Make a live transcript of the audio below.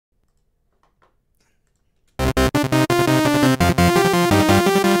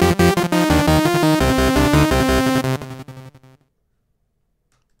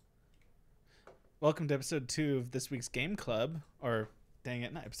welcome to episode 2 of this week's Game Club. Or, dang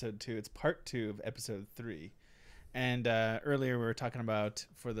it, not episode 2. It's part 2 of episode 3. And earlier we were talking about,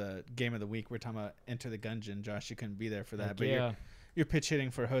 for the game of the week, we were talking about Enter the Gungeon. Josh, you couldn't be there for that. But you're pitch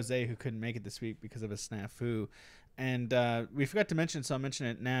hitting for Jose, who couldn't make it this week because of a snafu. And we forgot to mention, so I'll mention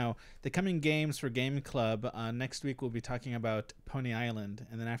it now. The coming games for Game Club, next week we'll be talking about Pony Island.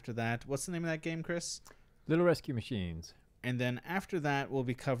 And then after that, what's the name of that game, Chris? Little Rescue Machines. And then after that, we'll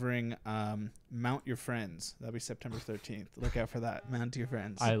be covering Mount Your Friends. That'll be September 13th. Look out for that. Mount Your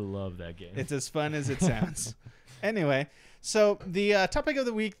Friends. I love that game. It's as fun as it sounds. Anyway, so the topic of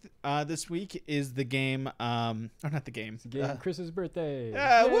the week this week is the game. Or not the game. It's the game Chris's birthday.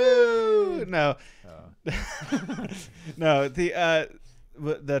 Woo! No. No.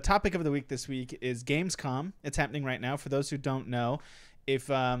 The topic of the week this week is Gamescom. It's happening right now. For those who don't know,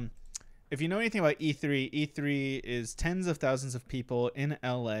 if you know anything about E3, E3 is tens of thousands of people in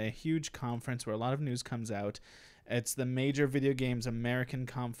LA, huge conference where a lot of news comes out. It's the major video games American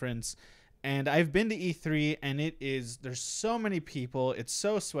conference. And I've been to E3 and there's so many people. It's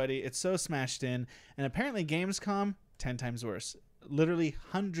so sweaty. It's so smashed in. And apparently Gamescom, 10 times worse. Literally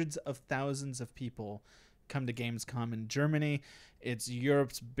hundreds of thousands of people come to Gamescom in Germany. It's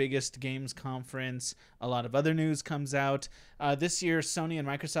Europe's biggest games conference. A lot of other news comes out. This year, Sony and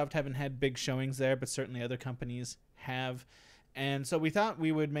Microsoft haven't had big showings there, but certainly other companies have. And so we thought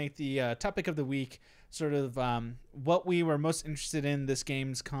we would make the topic of the week sort of what we were most interested in this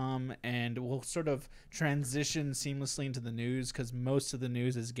Gamescom, and we'll sort of transition seamlessly into the news because most of the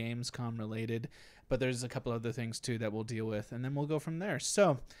news is Gamescom related, but there's a couple other things too that we'll deal with, and then we'll go from there.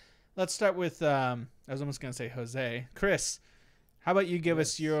 So let's start with, I was almost going to say Jose. Chris, how about you give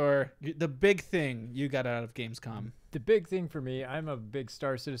us the big thing you got out of Gamescom? The big thing for me, I'm a big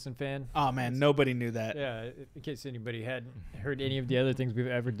Star Citizen fan. Oh, man, nobody knew that. Yeah, in case anybody hadn't heard any of the other things we've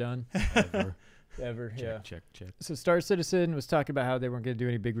ever done. Ever, yeah. Check. So Star Citizen was talking about how they weren't going to do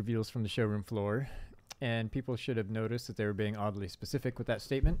any big reveals from the showroom floor. And people should have noticed that they were being oddly specific with that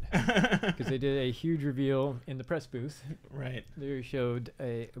statement. Because they did a huge reveal in the press booth. Right. They showed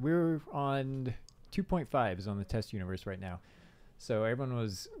we're on 2.5 is on the test universe right now. So everyone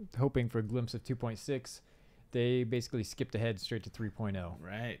was hoping for a glimpse of 2.6. They basically skipped ahead straight to 3.0.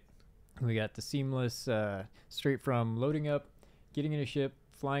 Right. We got the seamless, straight from loading up, getting in a ship,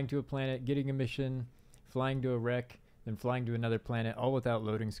 flying to a planet, getting a mission, flying to a wreck, then flying to another planet, all without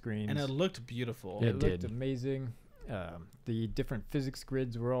loading screens. And it looked beautiful. It looked amazing. The different physics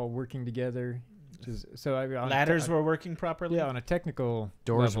grids were all working together. Ladders were working properly? Yeah, on a technical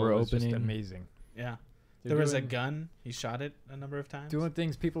doors level, were it was opening. just amazing. Yeah. There was a gun. He shot it a number of times. Doing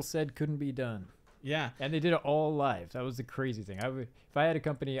things people said couldn't be done. Yeah. And they did it all live. That was the crazy thing. If I had a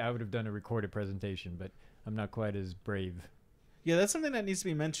company, I would have done a recorded presentation, but I'm not quite as brave. Yeah, that's something that needs to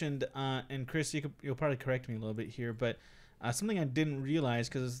be mentioned. And Chris, you'll probably correct me a little bit here, but something I didn't realize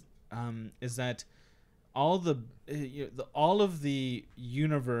is that all of the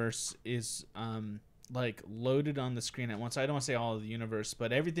universe is like loaded on the screen at once. I don't want to say all of the universe,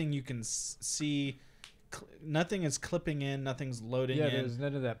 but everything you can see. Nothing is clipping in, nothing's loading in. Yeah, there's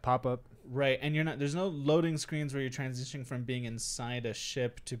none of that pop-up. Right, and there's no loading screens where you're transitioning from being inside a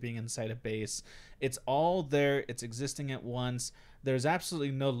ship to being inside a base. It's all there, it's existing at once. There's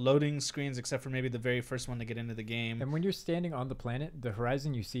absolutely no loading screens except for maybe the very first one to get into the game. And when you're standing on the planet, the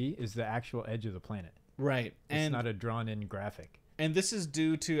horizon you see is the actual edge of the planet. Right. It's not a drawn-in graphic. And this is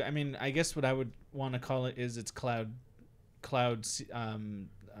due to, I guess what I would want to call it is it's cloud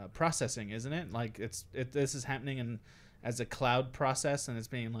processing, isn't it? Like this is happening as a cloud process, and it's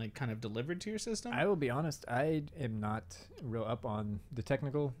being like kind of delivered to your system. I will be honest, I am not real up on the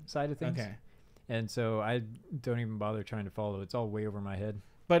technical side of things. Okay. And so I don't even bother trying to follow. It's all way over my head.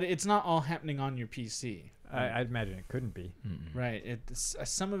 But it's not all happening on your PC. Right? I'd imagine it couldn't be. Mm-mm. Right. It's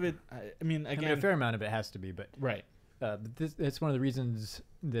some of it. Again, a fair amount of it has to be, but right. But it's one of the reasons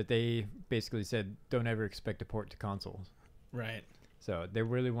that they basically said don't ever expect a port to consoles. Right. So they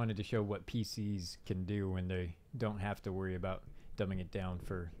really wanted to show what PCs can do when they don't have to worry about dumbing it down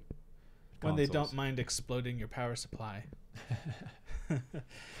for consoles. When they don't mind exploding your power supply.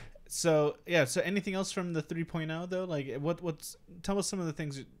 So anything else from the 3.0 though? Like tell us some of the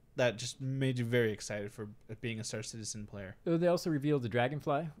things that just made you very excited for being a Star Citizen player. They also revealed the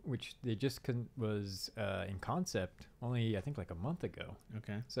Dragonfly, which they just was in concept only I think like a month ago.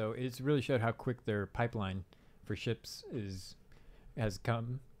 Okay. So it's really showed how quick their pipeline for ships has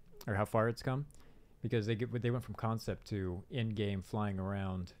come, or how far it's come, because they went from concept to in-game flying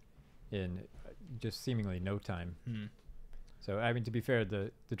around in just seemingly no time. So to be fair, the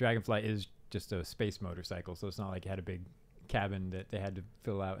Dragonfly is just a space motorcycle, so it's not like it had a big cabin that they had to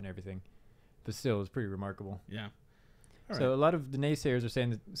fill out and everything. but still, it's pretty remarkable. Yeah. So a lot of the naysayers are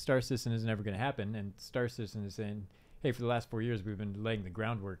saying that Star Citizen is never going to happen, and Star Citizen is saying, "Hey, for the last 4 years, we've been laying the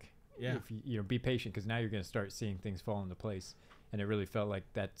groundwork. Yeah. If you be patient, because now you're going to start seeing things fall into place." And it really felt like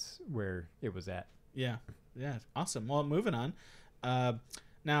that's where it was at. Yeah. Yeah. Awesome. Well, moving on.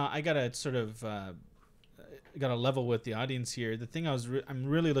 Now I gotta sort of gotta level with the audience here. The thing I'm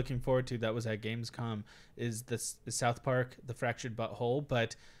really looking forward to that was at Gamescom is the South Park, The Fractured Butthole.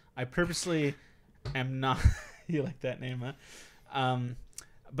 But I purposely am not. You like that name, huh?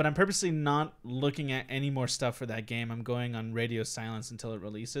 But I'm purposely not looking at any more stuff for that game. I'm going on radio silence until it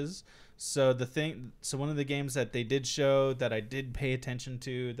releases. So one of the games that they did show that I did pay attention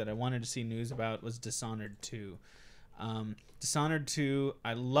to that I wanted to see news about was Dishonored 2. Dishonored 2,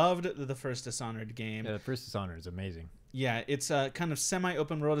 I loved the first Dishonored game. Yeah, the first Dishonored is amazing. Yeah, it's a kind of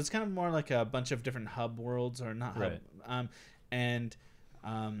semi-open world. It's kind of more like a bunch of different hub worlds, or not hub. Right.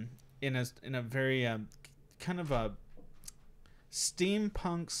 In a very kind of a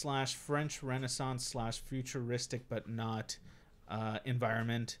steampunk / French Renaissance / futuristic, but not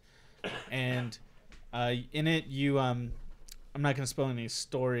environment. And in it, you I'm not going to spoil any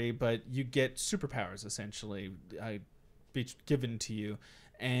story, but you get superpowers essentially given to you,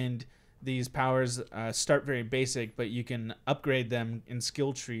 and these powers start very basic, but you can upgrade them in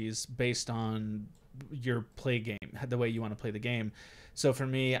skill trees based on your play game, the way you want to play the game. So for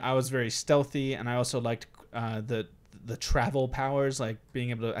me, I was very stealthy, and I also liked the travel powers, like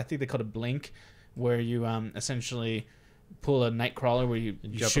being able to, I think they called it blink, where you essentially pull a night crawler where you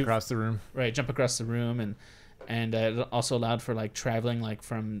jump shoot across the room. Right, jump across the room, and it also allowed for like traveling like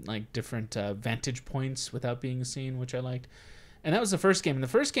from like different vantage points without being seen, which I liked. And that was the first game. And the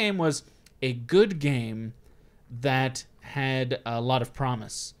first game was a good game that had a lot of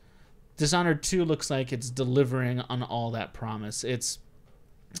promise. Dishonored 2 looks like it's delivering on all that promise. It's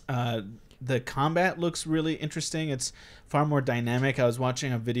the combat looks really interesting. It's far more dynamic. I was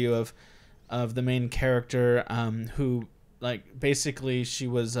watching a video of the main character who, like, basically she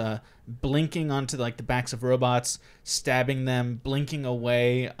was blinking onto like the backs of robots, stabbing them, blinking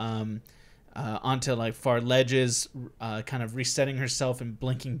away onto like far ledges, kind of resetting herself and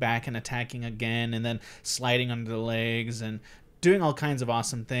blinking back and attacking again, and then sliding under the legs and doing all kinds of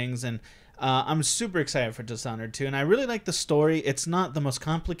awesome things. And I'm super excited for Dishonored 2, and I really like the story. It's not the most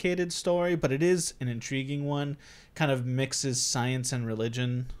complicated story, but it is an intriguing one. Kind of mixes science and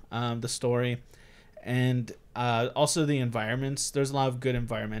religion, the story. And also the environments. There's a lot of good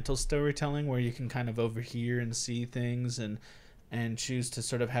environmental storytelling where you can kind of overhear and see things and choose to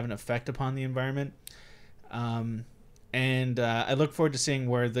sort of have an effect upon the environment. And I look forward to seeing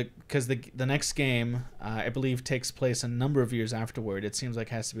because the next game, I believe, takes place a number of years afterward. It seems like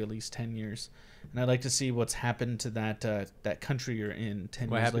it has to be at least 10 years. And I'd like to see what's happened to that country you're in 10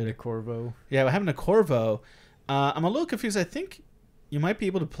 years later. What happened to Corvo? Yeah, what happened to Corvo? I'm a little confused. I think you might be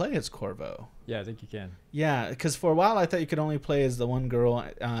able to play as Corvo. Yeah, I think you can. Yeah, because for a while I thought you could only play as the one girl,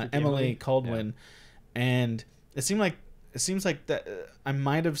 Emily Caldwin. Yeah. And it seems like that I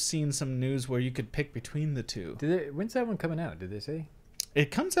might have seen some news where you could pick between the two. When's that one coming out? Did they say? It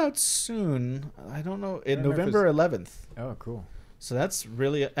comes out soon. I don't know. November 11th. Oh, cool. So that's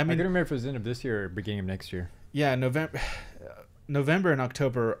really. I mean, I couldn't remember if it was the end of this year or beginning of next year. Yeah, November and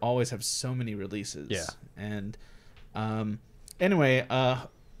October always have so many releases. Yeah. And anyway,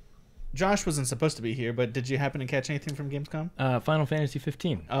 Josh wasn't supposed to be here, but did you happen to catch anything from Gamescom? Final Fantasy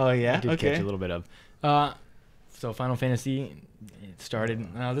 15. Oh yeah. I did catch a little bit of. So Final Fantasy, it started.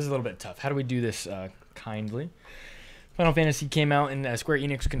 This is a little bit tough. How do we do this kindly? Final Fantasy came out, and Square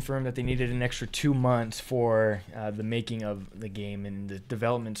Enix confirmed that they needed an extra 2 months for the making of the game and the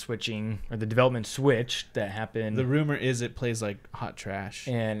development switch that happened. The rumor is it plays like hot trash,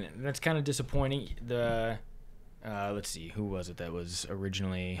 and that's kind of disappointing. Let's see, who was it that was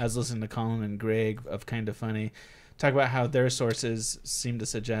originally? I was listening to Colin and Greg of Kinda Funny talk about how their sources seem to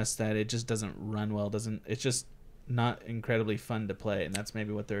suggest that it just doesn't run well. It's just not incredibly fun to play, and that's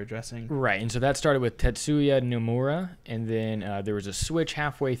maybe what they're addressing. Right, and so that started with Tetsuya Nomura, and then there was a switch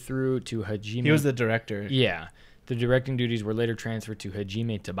halfway through to Hajime. He was the director. Yeah. The directing duties were later transferred to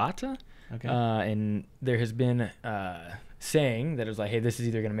Hajime Tabata. Okay. And there has been saying that it was like, hey, this is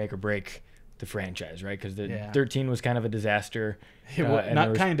either going to make or break the franchise, right? Because 13 was kind of a disaster.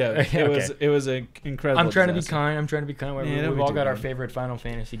 Not kind of. It was an incredible I'm trying disaster. to be kind. We've all got our favorite Final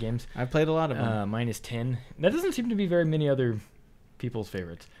Fantasy games. I've played a lot of them. Mine is 10. That doesn't seem to be very many other people's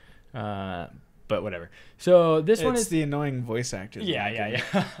favorites. But whatever. So this one is the annoying voice actors. Yeah.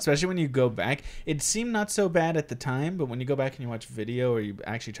 Especially when you go back. It seemed not so bad at the time, but when you go back and you watch video or you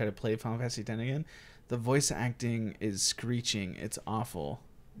actually try to play Final Fantasy X again, the voice acting is screeching. It's awful.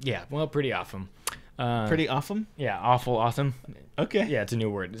 Yeah, well, pretty awesome. Pretty awesome. Yeah, awful, awesome. Okay. Yeah, it's a new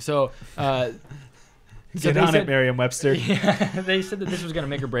word. So, Get on it, Merriam-Webster. Yeah, they said that this was going to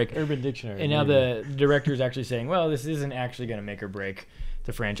make or break Urban Dictionary. And now the director is actually saying, well, this isn't actually going to make or break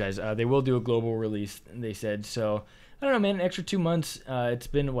the franchise. They will do a global release, they said. So, I don't know, man, an extra 2 months. It's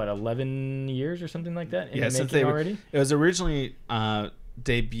been, 11 years or something like that in the making already? It was originally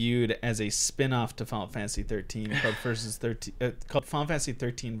debuted as a spin-off to Final Fantasy 13 called Final Fantasy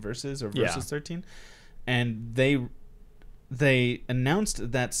 13 Versus or Versus 13. And they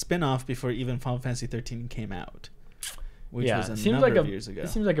announced that spin-off before even Final Fantasy 13 came out, which was a number of years ago. It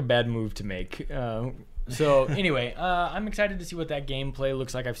seems like a bad move to make. So anyway, I'm excited to see what that gameplay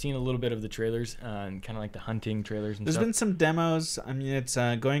looks like. I've seen a little bit of the trailers and kind of like the hunting trailers and There's stuff. been some demos. I mean, it's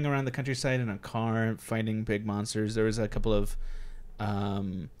going around the countryside in a car fighting big monsters. There was a couple of...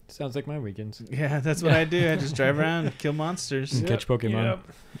 Sounds like my weekends. Yeah, that's what I do. I just drive around and kill monsters. And catch Pokemon.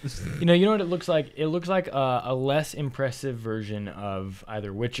 Yep. You know what it looks like? It looks like a less impressive version of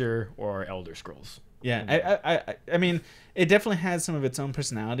either Witcher or Elder Scrolls. Yeah, I mean, it definitely has some of its own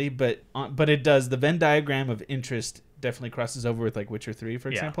personality, but it does. The Venn diagram of interest definitely crosses over with like Witcher 3, for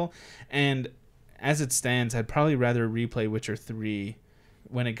example. And as it stands, I'd probably rather replay Witcher 3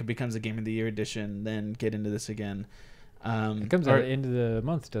 when it becomes a Game of the Year edition than get into this again. It comes out at the end of the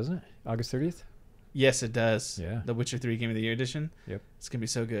month, doesn't it? August 30th? Yes, it does. Yeah. The Witcher 3 Game of the Year edition. Yep. It's going to be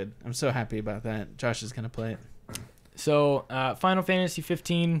so good. I'm so happy about that. Josh is going to play it. So, Final Fantasy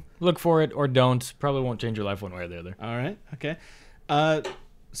 15, look for it or don't. Probably won't change your life one way or the other. All right. Okay.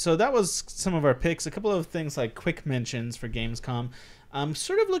 So that was some of our picks. A couple of things like quick mentions for Gamescom. I'm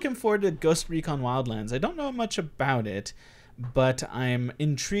sort of looking forward to Ghost Recon Wildlands. I don't know much about it, but I'm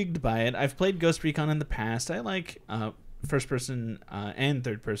intrigued by it. I've played Ghost Recon in the past. I like first-person and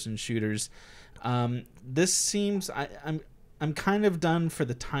third-person shooters. This seems... I'm kind of done for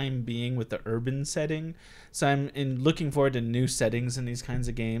the time being with the urban setting, so I'm looking forward to new settings in these kinds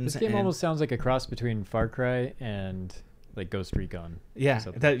of games. This game almost sounds like a cross between Far Cry and like Ghost Recon. Yeah,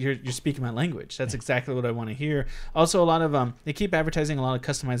 that you're speaking my language. That's exactly what I want to hear. Also, a lot of they keep advertising a lot of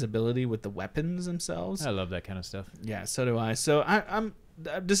customizability with the weapons themselves. I love that kind of stuff. Yeah, so do I. So I'm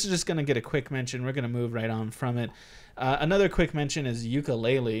this is just gonna get a quick mention. We're gonna move right on from it. Another quick mention is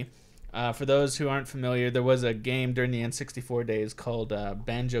yooka-laylee. For those who aren't familiar, there was a game during the N64 days called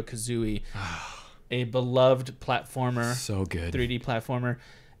Banjo-Kazooie, a beloved platformer, So good. 3D platformer,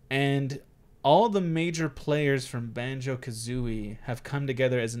 and all the major players from Banjo-Kazooie have come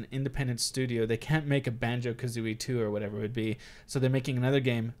together as an independent studio. They can't make a Banjo-Kazooie 2 or whatever it would be, so they're making another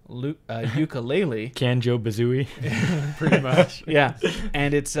game, yooka-laylee. Kanjo-Bazooie. Pretty much. Yeah,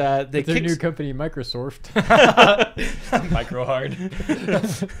 and it's their new company, Microsoft. Micro hard.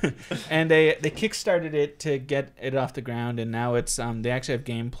 And they kickstarted it to get it off the ground, and now it's they actually have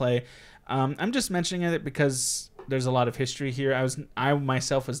gameplay. I'm just mentioning it because there's a lot of history here. I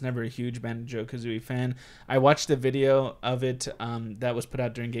myself was never a huge Banjo-Kazooie fan. I watched a video of it that was put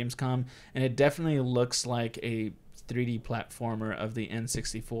out during Gamescom, and it definitely looks like a 3D platformer of the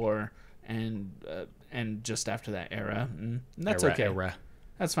N64 and just after that era. And that's okay.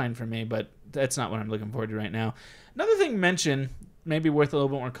 That's fine for me, but that's not what I'm looking forward to right now. Another thing mentioned, maybe worth a little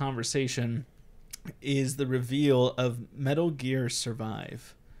bit more conversation, is the reveal of Metal Gear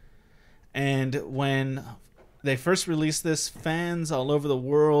Survive. And when they first released this, fans all over the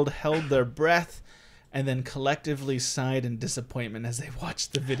world held their breath and then collectively sighed in disappointment as they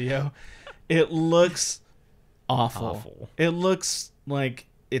watched the video. It looks awful. It looks like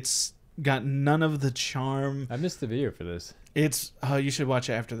it's got none of the charm. I missed the video for this. You should watch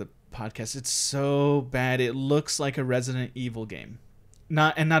it after the podcast. It's so bad. It looks like a Resident Evil game.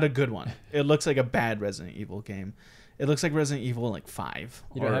 Not a good one. It looks like a bad Resident Evil game. It looks like Resident Evil like 5.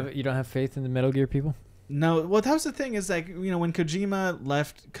 You don't have faith in the Metal Gear people? No, well, that was the thing is like, when Kojima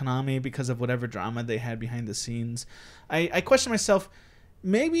left Konami because of whatever drama they had behind the scenes, I questioned myself,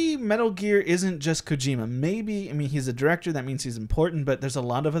 maybe Metal Gear isn't just Kojima. Maybe, I mean, he's a director, that means he's important, but there's a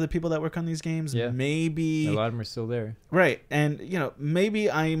lot of other people that work on these games. Yeah. Maybe a lot of them are still there. Right. And, maybe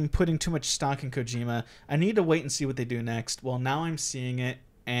I'm putting too much stock in Kojima. I need to wait and see what they do next. Well, now I'm seeing it,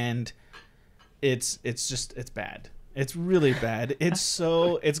 and it's bad. It's really bad.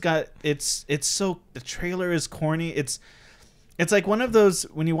 The trailer is corny. It's like one of those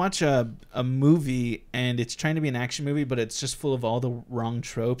when you watch a movie and it's trying to be an action movie, but it's just full of all the wrong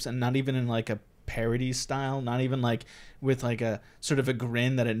tropes and not even in like a parody style, not even like with like a sort of a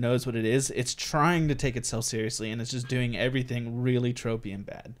grin that it knows what it is. It's trying to take itself seriously and it's just doing everything really tropey and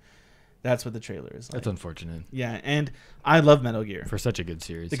bad. That's what the trailer is like. That's unfortunate Yeah, and I love Metal Gear. for such a good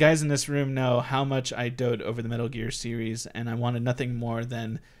series. The guys in this room know how much I dote over the Metal Gear series, and I wanted nothing more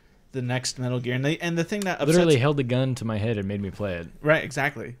than the next Metal Gear. And the thing that upsets literally held a gun to my head and made me play it. right,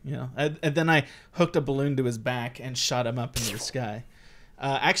 exactly. You know, and then I hooked a balloon to his back and shot him up into the sky.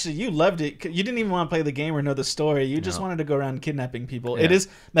 Actually, you loved it. You didn't even want to play the game or know the story. You just wanted to go around kidnapping people. Yeah. It is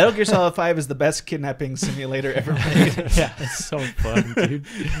Metal Gear Solid 5 is the best kidnapping simulator ever made. Yeah, it's so fun,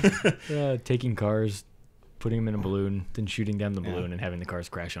 dude. Taking cars, putting them in a balloon, then shooting down the balloon and having the cars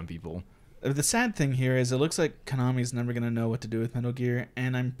crash on people. The sad thing here is it looks like Konami's never going to know what to do with Metal Gear,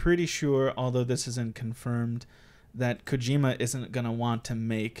 and I'm pretty sure, although this isn't confirmed, that Kojima isn't going to want to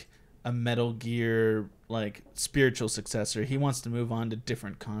make a Metal Gear like spiritual successor. He wants to move on to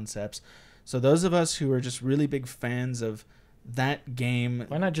different concepts. So those of us who are just really big fans of that game,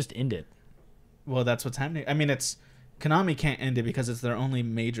 Why not just end it? well, that's what's happening. I mean, it's Konami can't end it because it's their only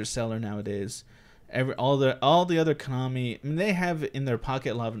major seller nowadays. All the other Konami, I mean, they have in their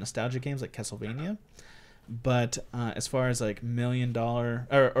pocket a lot of nostalgia games like Castlevania, but as far as like $1 million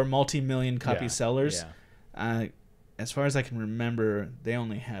or multi-million copy sellers, as far as I can remember, they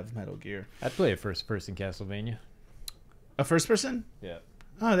only have Metal Gear. I'd play a first-person Castlevania. A first person? Yeah.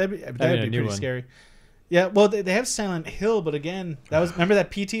 Oh, that'd be a pretty new one. scary. Yeah, well, they have Silent Hill, but again, that was remember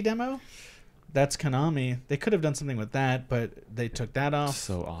that PT demo? That's Konami. They could have done something with that, but they took that off.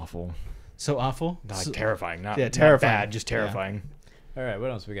 So awful. So awful. Like terrifying. Not terrifying. Not bad, just terrifying. All right,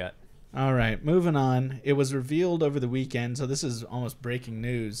 what else we got? All right, moving on. It was revealed over the weekend, so this is almost breaking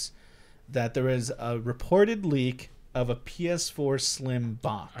news, that there is a reported leak of a PS4 Slim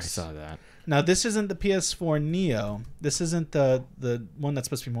box. I saw that. Now, this isn't the PS4 Neo. This isn't the one that's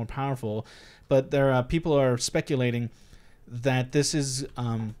supposed to be more powerful, but there are people are speculating that this is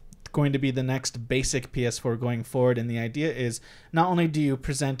going to be the next basic PS4 going forward, and the idea is not only do you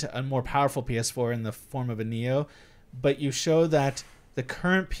present a more powerful PS4 in the form of a Neo, but you show that the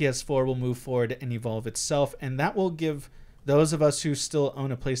current PS4 will move forward and evolve itself, and that will give those of us who still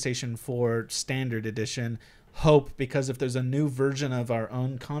own a PlayStation 4 Standard Edition hope, because if there's a new version of our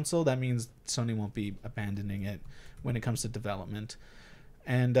own console, that means Sony won't be abandoning it when it comes to development.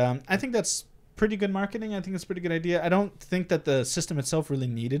 And I think that's pretty good marketing. I think it's a pretty good idea. I don't think that the system itself really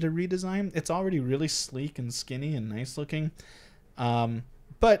needed a redesign. It's already really sleek and skinny and nice looking.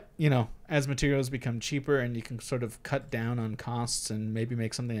 But, you know, as materials become cheaper and you can sort of cut down on costs and maybe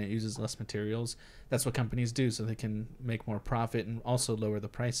make something that uses less materials, that's what companies do, so they can make more profit and also lower the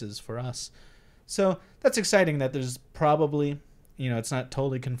prices for us. So that's exciting that there's probably, you know, it's not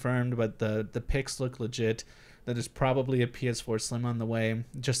totally confirmed, but the pics look legit, that there's probably a PS4 Slim on the way,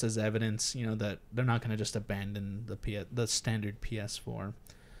 just as evidence, you know, that they're not going to just abandon the standard PS4.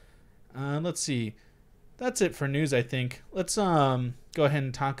 Let's see. That's it for news, I think. Let's go ahead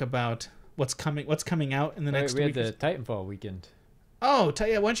and talk about what's coming out in the next week. We had the Titanfall weekend. Oh,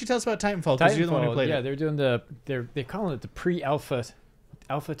 why don't you tell us about Titanfall? Because you're the one who played it. They're doing they're calling it the pre-alpha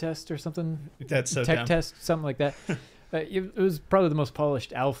test or something. That's so tech dumb. test, something like that. It was probably the most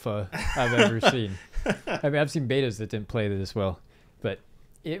polished alpha I've ever seen. I mean, I've seen betas that didn't play this well, but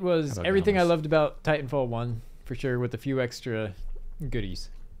it was everything I loved about Titanfall 1 for sure, with a few extra goodies.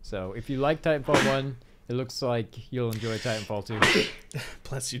 So if you like Titanfall 1, it looks like you'll enjoy Titanfall 2.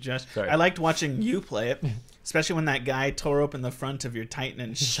 Bless you, Josh. Sorry. I liked watching you play it, especially when that guy tore open the front of your Titan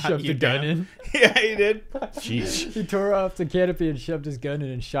and shot Shoved you the gun down. in. Yeah, he did. Jeez. He tore off the canopy and shoved his gun in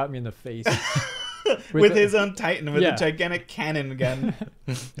and shot me in the face. with his own Titan, with a gigantic cannon gun.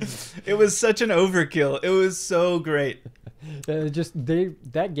 It was such an overkill. It was so great.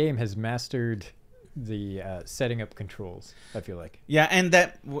 That game has mastered the setting up controls, I feel like. Yeah, and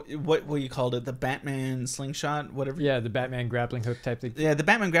that what you called it, the Batman slingshot, whatever. Yeah, the Batman grappling hook type thing. Yeah, the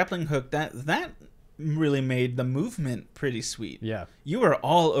Batman grappling hook, that really made the movement pretty sweet. Yeah. You were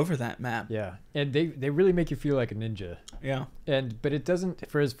all over that map. Yeah. And they really make you feel like a ninja. Yeah. But it doesn't,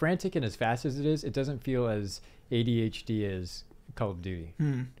 for as frantic and as fast as it is, it doesn't feel as ADHD as Call of Duty.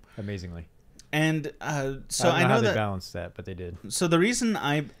 Amazingly. And so I don't know how that they balanced that, but they did. So the reason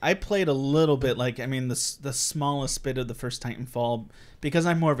I played a little bit, the smallest bit of the first Titanfall, because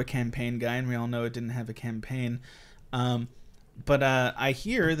I'm more of a campaign guy, and we all know it didn't have a campaign. But I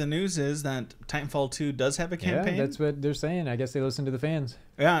hear the news is that Titanfall 2 does have a campaign. Yeah, that's what they're saying. I guess they listen to the fans.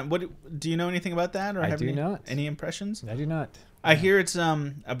 Yeah. What do you know anything about that, or I do not. Any impressions? I do not. I hear it's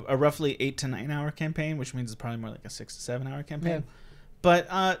a roughly 8 to 9 hour campaign, which means it's probably more like a 6 to 7 hour campaign. Yeah. But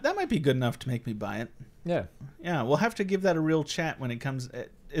that might be good enough to make me buy it. Yeah. Yeah, we'll have to give that a real chat when it comes.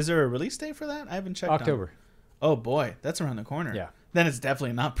 Is there a release date for that? I haven't checked. October. Oh boy, that's around the corner. Yeah. Then it's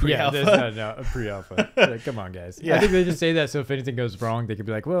definitely not Yeah, pre-alpha. that's not a pre-alpha. Like, come on, guys. Yeah. I think they just say that so if anything goes wrong, they could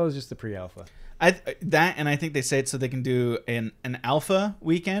be like, well, it's just the pre-alpha. And I think they say it so they can do an alpha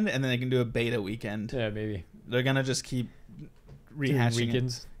weekend and then they can do a beta weekend. Yeah, maybe. They're gonna just keep Doing rehashing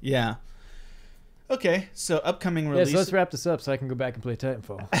weekends. it. Yeah. Okay, so upcoming Yeah, release. so let's wrap this up so I can go back and play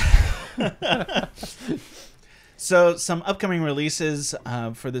Titanfall. So some upcoming releases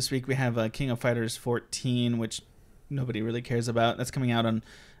for this week. We have King of Fighters 14, which nobody really cares about. That's coming out on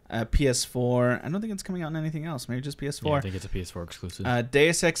PS4. I don't think it's coming out on anything else. Maybe just PS4. Yeah, I think it's a PS4 exclusive.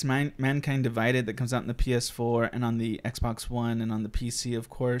 Deus Ex Mankind Divided that comes out on the PS4 and on the Xbox One and on the PC, of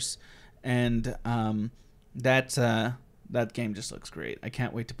course. And that game just looks great. I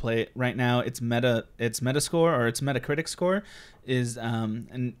can't wait to play it. Right now, its Metascore or its Metacritic score is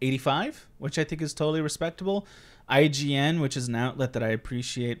an 85, which I think is totally respectable. IGN, which is an outlet that I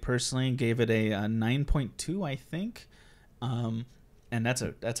appreciate personally, gave it a 9.2, I think. And that's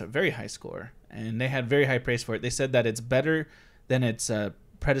a very high score. And they had very high praise for it. They said that it's better than its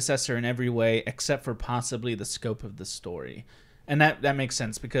predecessor in every way, except for possibly the scope of the story. And that makes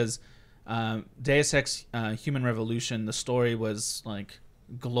sense because Deus Ex Human Revolution, the story was like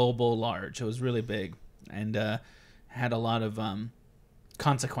global large. It was really big and had a lot of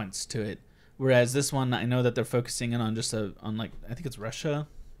consequence to it. Whereas this one, I know that they're focusing in on just on like, I think it's Russia,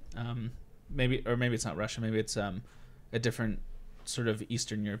 maybe it's not Russia. Maybe it's a different sort of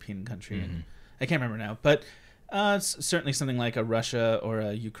Eastern European country. Mm-hmm. And I can't remember now, but certainly something like a Russia or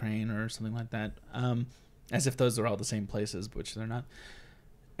a Ukraine or something like that. As if those are all the same places, which they're not.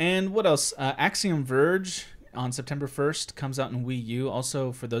 And what else? Axiom Verge on September 1st comes out in Wii U.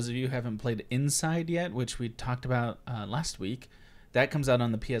 Also, for those of you who haven't played Inside yet, which we talked about last week, that comes out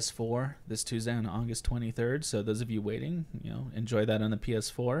on the PS4 this Tuesday on August 23rd. So those of you waiting, enjoy that on the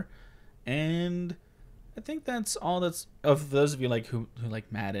PS4. And I think that's all that's of those of you who like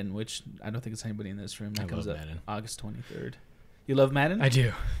Madden, which I don't think it's anybody in this room. That comes out Madden. August 23rd. You love Madden? I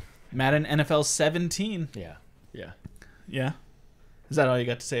do. Madden NFL 17. Yeah. Yeah. Is that all you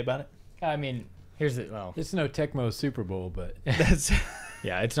got to say about it? I mean, here's the It's no Tecmo Super Bowl, but That's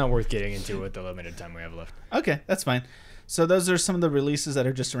yeah, it's not worth getting into with the limited time we have left. okay. That's fine. So those are some of the releases that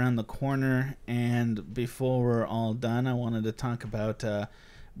are just around the corner. And before we're all done, I wanted to talk about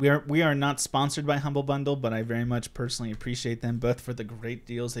we are not sponsored by Humble Bundle, but I very much personally appreciate them both for the great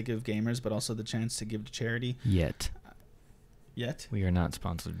deals they give gamers, but also the chance to give to charity. Yet We are not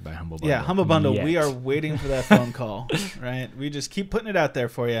sponsored by Humble Bundle. Yeah, Humble Bundle. Yet. We are waiting for that phone call, right? We just keep putting it out there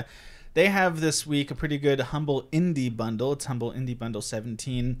for you. They have this week a pretty good Humble Indie Bundle. It's Humble Indie Bundle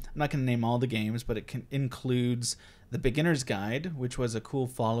 17. I'm not going to name all the games, but it includes The Beginner's Guide, which was a cool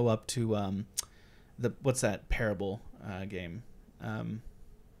follow-up to what's that Parable game?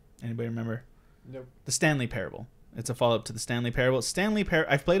 Anybody remember? Nope. The Stanley Parable. It's a follow-up to the Stanley Parable.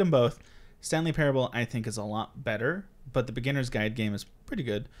 I've played them both. Stanley Parable, I think, is a lot better, but the Beginner's Guide game is pretty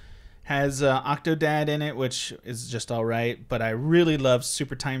good. Has Octodad in it, which is just all right, but I really love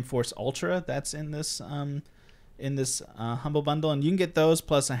Super Time Force Ultra. That's in this Humble Bundle, and you can get those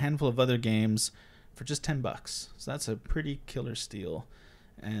plus a handful of other games for just $10. So that's a pretty killer steal.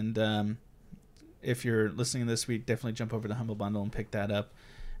 And if you're listening this week, definitely jump over to Humble Bundle and pick that up.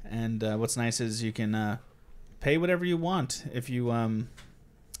 And what's nice is you can pay whatever you want. If you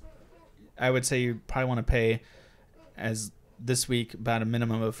I would say you probably want to pay, as this week, about a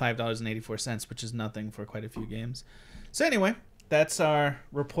minimum of $5.84, which is nothing for quite a few games. So anyway, that's our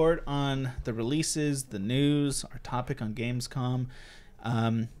report on the releases, the news, our topic on Gamescom.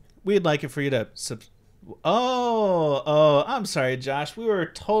 We'd like it for you to I'm sorry, Josh. We were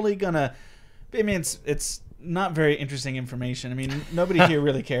totally gonna. I mean, it's not very interesting information. I mean, nobody here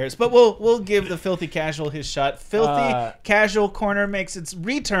really cares, but we'll give the Filthy Casual his shot. Filthy Casual Corner makes its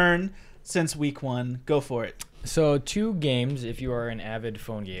return since week 1. Go for it. So 2 games, if you are an avid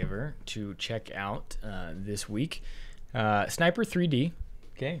phone gamer, to check out this week. Sniper 3D.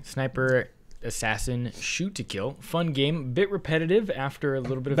 Okay. Sniper Assassin Shoot to Kill. Fun game. Bit repetitive after a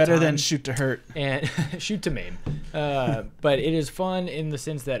little bit of Better time. than Shoot to Hurt. And Shoot to Maim. But it is fun in the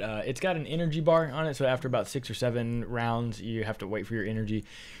sense that it's got an energy bar on it. So after about 6 or 7 rounds, you have to wait for your energy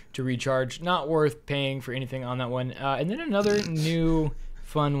to recharge. Not worth paying for anything on that one. And then another new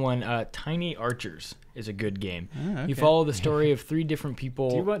fun one, Tiny Archers is a good game. Okay. You follow the story of 3 different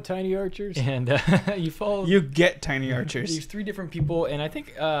people. Do you want tiny archers? And You get Tiny Archers. these 3 different people, and I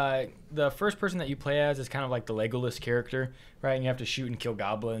think the first person that you play as is kind of like the Legolas character, right? And you have to shoot and kill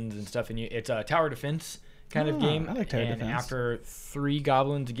goblins and stuff. And it's a tower defense kind of game. I like tower and defense. after 3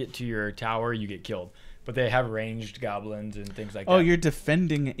 goblins get to your tower, you get killed. but they have ranged goblins and things like that. Oh, you're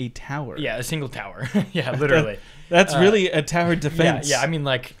defending a tower. Yeah, a single tower. Yeah, literally. That's really a tower defense. Yeah, I mean,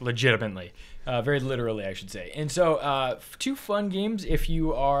 like, legitimately. Very literally, I should say. And so, 2 fun games if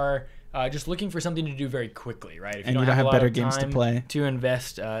you are just looking for something to do very quickly, right? If And you don't have better games to play. To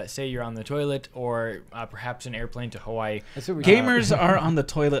invest, say you're on the toilet or perhaps an airplane to Hawaii. That's what we Gamers are on the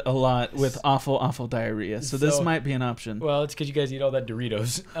toilet a lot with awful diarrhea, so this might be an option. Well, it's because you guys eat all that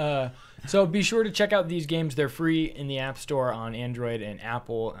Doritos. So be sure to check out these games. They're free in the App Store on Android and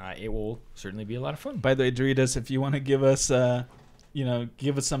Apple. It will certainly be a lot of fun. By the way, Doritos, if you want to give us,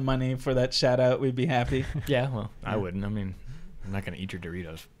 give us some money for that shout out, we'd be happy. Yeah, well, I wouldn't. I mean, I'm not gonna eat your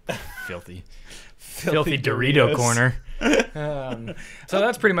Doritos. Filthy Doritos. Dorito corner. So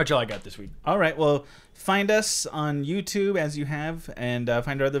that's pretty much all I got this week. All right, well, find us on YouTube as you have, and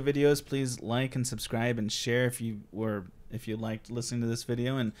find our other videos. Please like and subscribe and share if you liked listening to this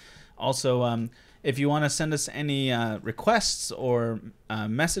video, and also if you want to send us any requests or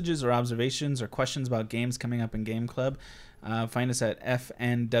messages or observations or questions about games coming up in Game Club, find us at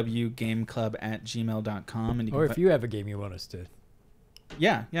fandwgameclub@gmail.com. And Or if you have a game you want us to.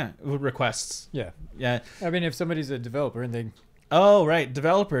 Yeah, requests. Yeah. Yeah. I mean, if somebody's a developer and Oh, right,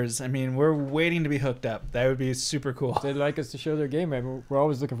 developers. I mean, we're waiting to be hooked up. That would be super cool. they'd like us to show their game, I mean, we're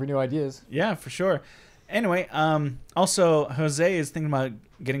always looking for new ideas. Yeah, for sure. Anyway, also Jose is thinking about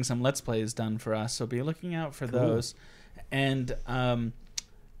getting some Let's Plays done for us, so be looking out for those. And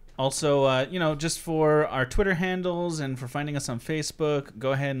also, just for our Twitter handles and for finding us on Facebook,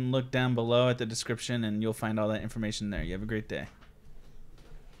 go ahead and look down below at the description, and you'll find all that information there. You have a great day.